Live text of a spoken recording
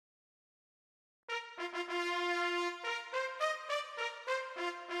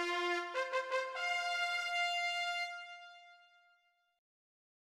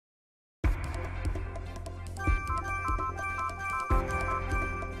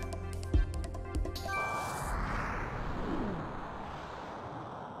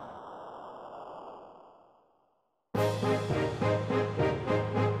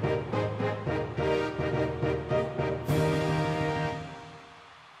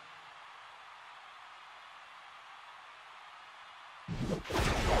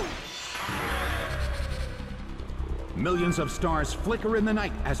Millions of stars flicker in the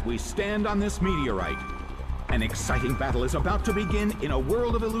night as we stand on this meteorite. An exciting battle is about to begin in a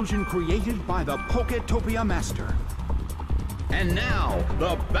world of illusion created by the Poketopia Master. And now,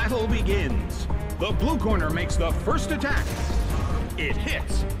 the battle begins. The blue corner makes the first attack. It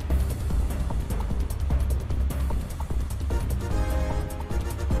hits.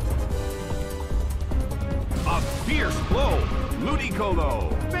 A fierce blow. Ludicolo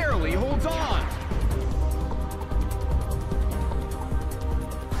barely holds on.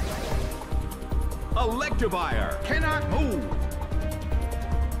 Electivire cannot move.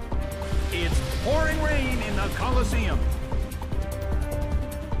 It's pouring rain in the Colosseum.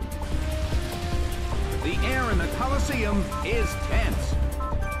 The air in the Colosseum is tense.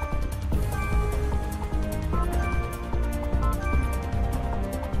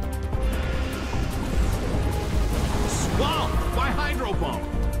 Swamped by Hydro Pump.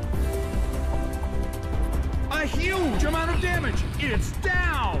 A huge amount of damage. It's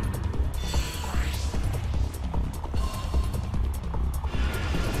down.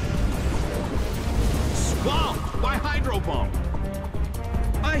 Swamped by Hydro Pump.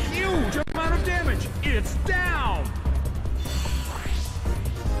 A huge amount of damage. It's down.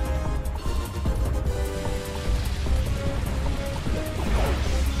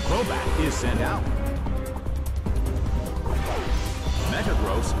 Crobat is sent out.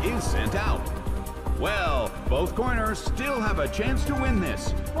 Metagross is sent out. Well, both corners still have a chance to win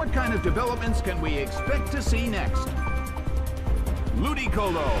this. What kind of developments can we expect to see next?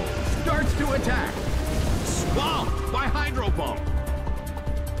 Ludicolo starts to attack. Swamped by Hydro Pump.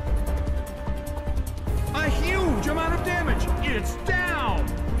 A huge amount of damage. It's down.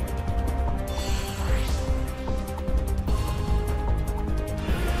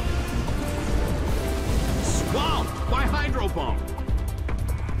 Swamped by Hydro Pump.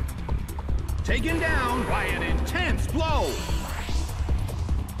 Taken down by an intense blow.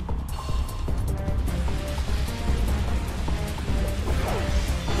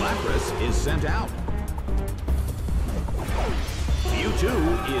 Lapras is sent out.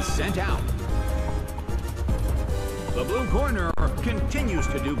 Mewtwo is sent out. The blue corner continues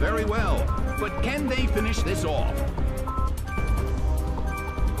to do very well, but can they finish this off?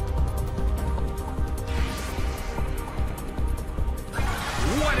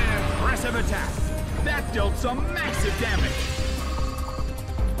 What an impressive attack! That dealt some massive damage!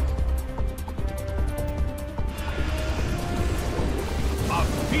 A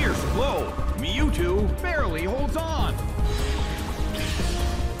fierce blow! Mewtwo barely holds on!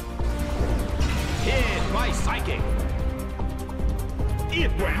 Hit by Psychic! It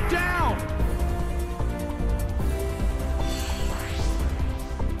went down!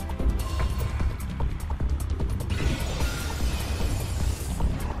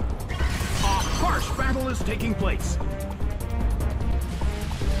 A harsh battle is taking place.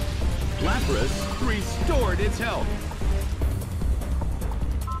 Lapras restored its health.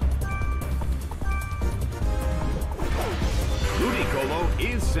 Ludicolo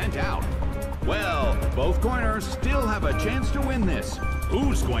is sent out. Well, both corners still have a chance to win this.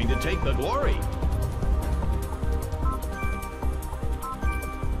 Who's going to take the glory?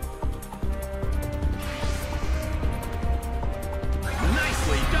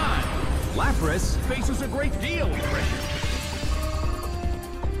 Nicely done! Lapras faces a great deal of pressure.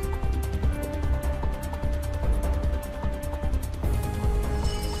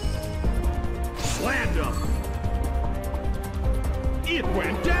 Slammed him! It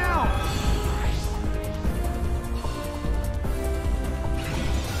went down!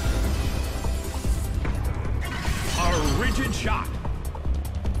 Rigid shot.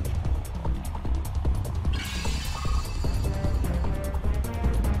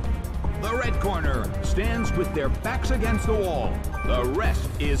 The red corner stands with their backs against the wall. The rest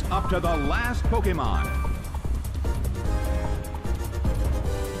is up to the last Pokémon.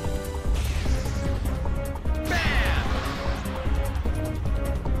 Bam!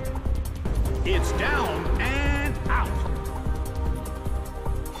 It's down and out.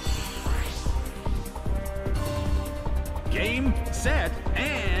 Game, set,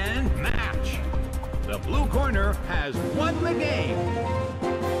 and match. The blue corner has won the game.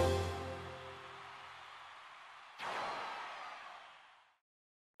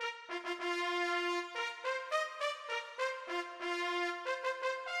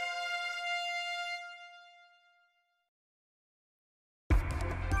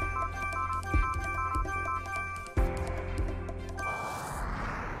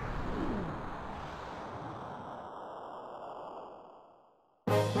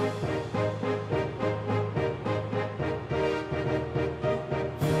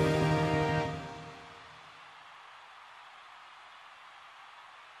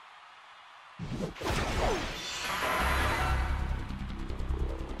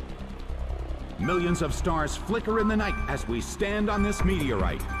 Millions of stars flicker in the night as we stand on this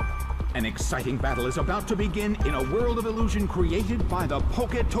meteorite. An exciting battle is about to begin in a world of illusion created by the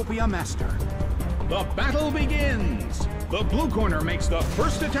Pokétopia Master. The battle begins! The blue corner makes the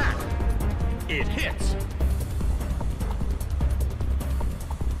first attack. It hits.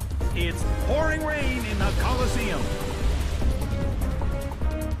 It's pouring rain in the Colosseum.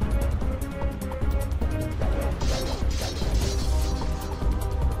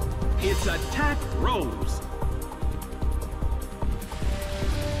 Its attack rose.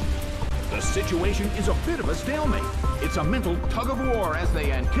 The situation is a bit of a stalemate. It's a mental tug of war as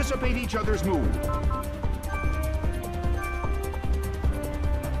they anticipate each other's move.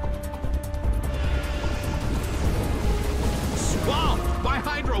 Swamped by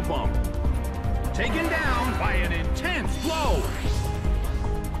Hydro Pump. Taken down by an intense blow.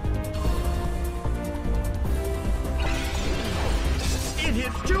 It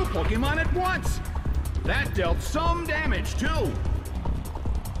hits two Pokémon at once. That dealt some damage too.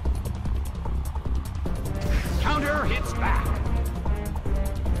 Counter hits back.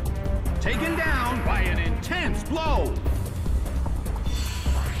 Taken down by an intense blow.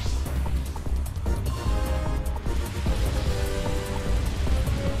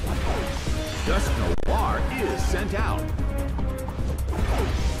 Dust Noir is sent out.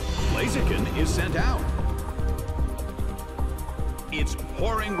 Blaziken is sent out. It's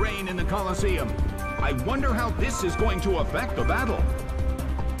pouring rain in the Colosseum. I wonder how this is going to affect the battle.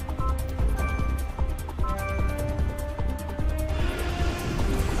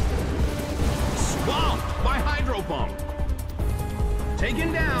 Swamped by Hydro Pump.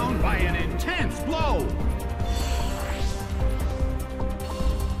 Taken down by an intense blow.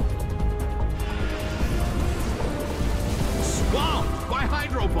 Swamped by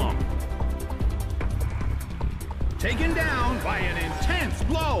Hydro Pump. Taken down by an intense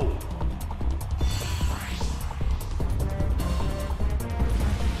blow.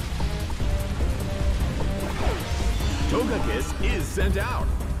 Togekiss is sent out.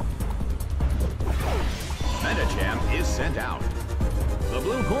 Medicham is sent out. The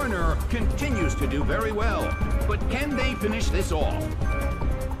blue corner continues to do very well, but can they finish this off?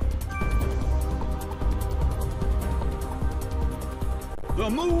 The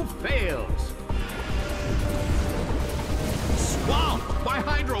move fails. Swamped by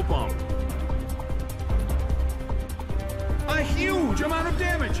Hydro Pump. A huge amount of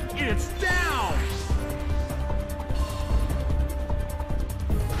damage. It's down.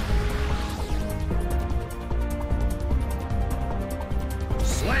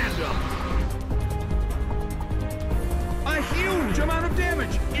 Slammed him. A huge amount of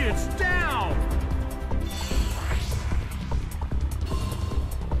damage. It's down.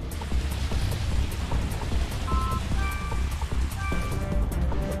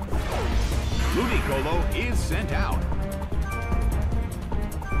 Ludicolo is sent out.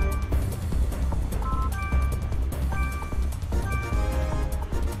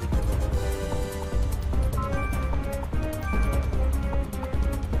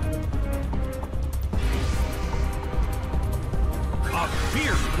 A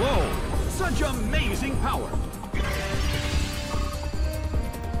fierce blow. Such amazing power.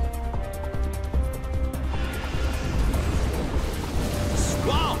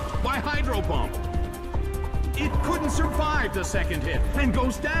 Swamped by Hydro Pump. It couldn't survive the second hit and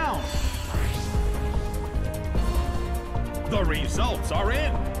goes down. The results are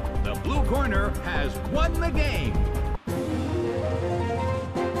in. The blue corner has won the game.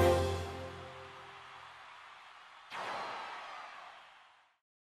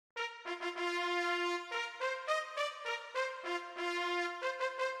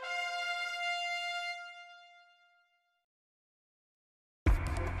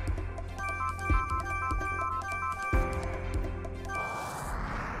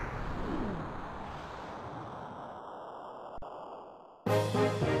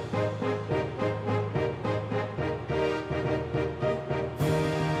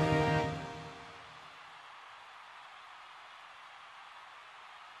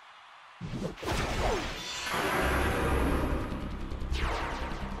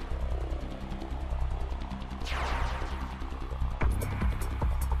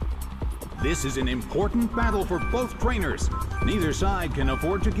 This is an important battle for both trainers. Neither side can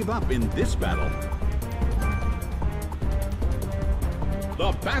afford to give up in this battle.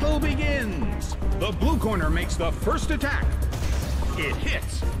 The battle begins! The blue corner makes the first attack. It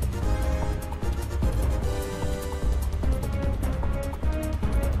hits.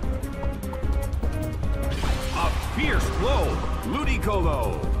 A fierce blow.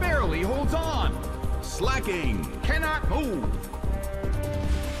 Ludicolo barely barely holds on. Slacking, cannot move.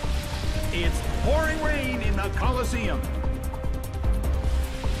 It's pouring rain in the Colosseum.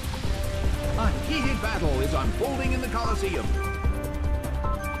 A heated battle is unfolding in the Colosseum.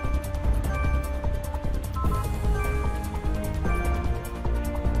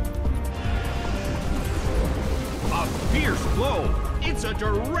 A fierce blow. It's a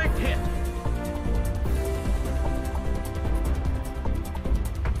direct hit.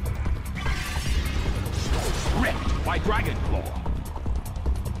 Ripped by Dragon Claw.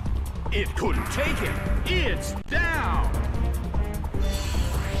 It couldn't take it. It's down.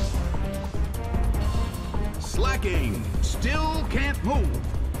 Slacking, still can't move.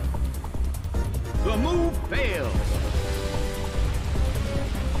 The move fails.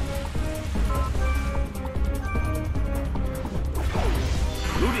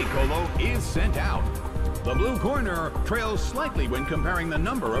 Ludicolo is sent out. The blue corner trails slightly when comparing the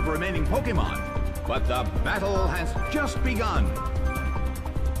number of remaining Pokémon, but the battle has just begun.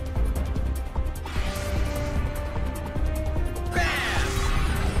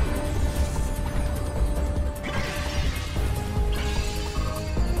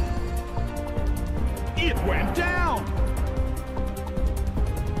 It went down!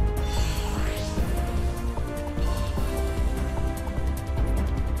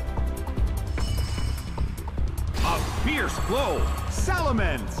 A fierce blow!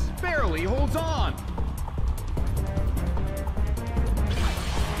 Salamence barely holds on!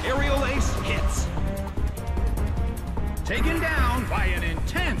 Aerial Ace hits! Taken down by an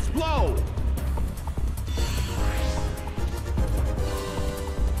intense blow!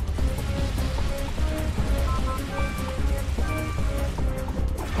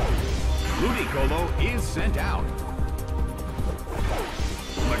 Ludicolo is sent out.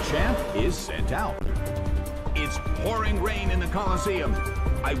 Machamp is sent out. It's pouring rain in the Colosseum.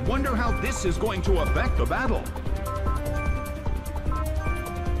 I wonder how this is going to affect the battle.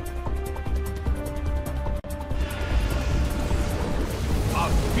 A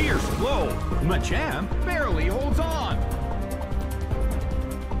fierce blow. Machamp barely holds on.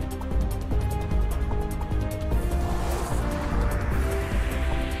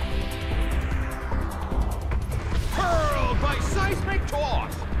 Seismic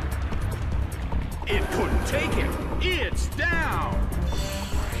toss! It couldn't take it. It's down!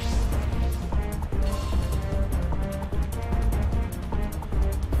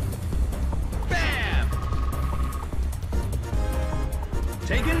 Bam!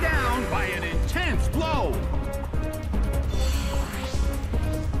 Taken down by an intense blow!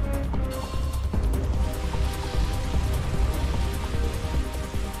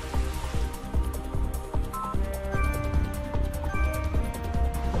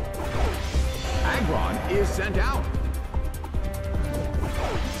 Is sent out.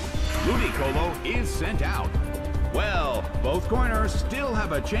 Ludicolo is sent out. Well, both corners still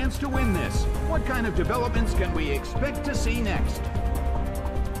have a chance to win this. What kind of developments can we expect to see next?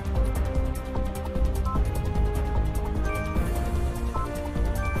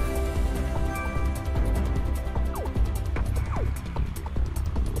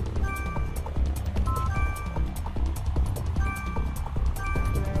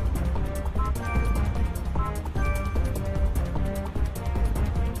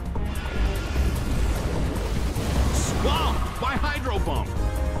 By Hydro Bump.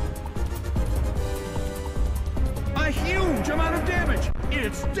 A huge amount of damage.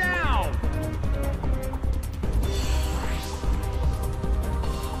 It's down.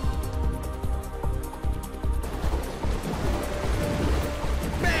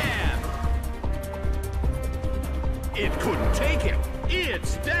 Bam! It couldn't take it.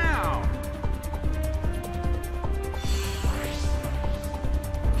 It's down.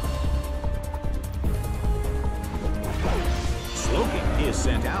 Is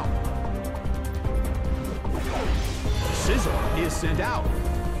sent out. Sizzle is sent out.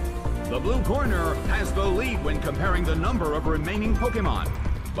 The blue corner has the lead when comparing the number of remaining Pokémon,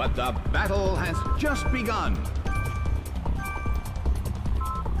 but the battle has just begun.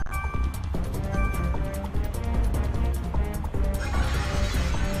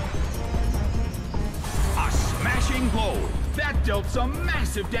 A smashing blow that dealt some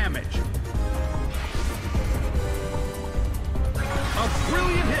massive damage. A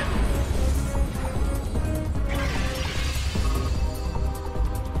brilliant hit!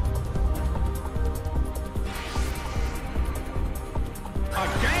 A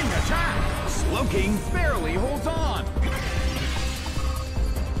gang attack! Slowking barely holds on!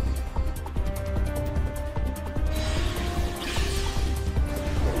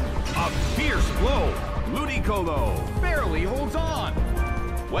 A fierce blow! Ludicolo barely holds on!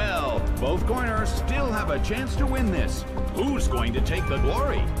 Well, both corners still have a chance to win this. Who's going to take the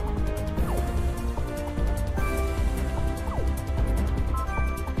glory?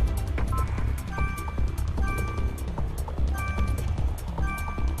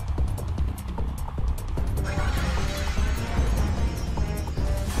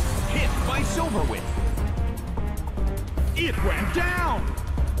 Hit by Silverwit. It went down!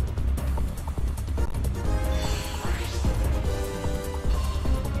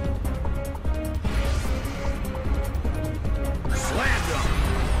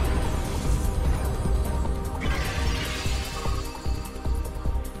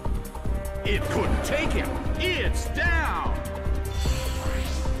 It couldn't take him. It's down!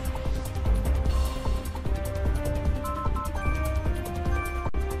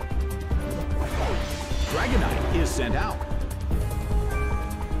 Dragonite is sent out.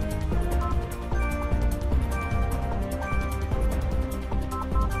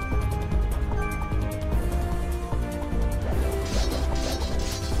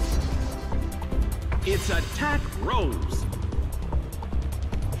 Its attack rose.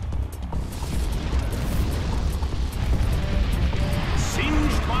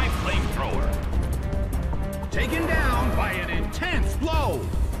 Singed by flamethrower. Taken down by an intense blow.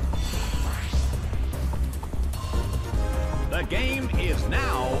 The game is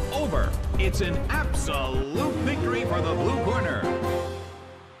now over. It's an absolute victory for the blue corner.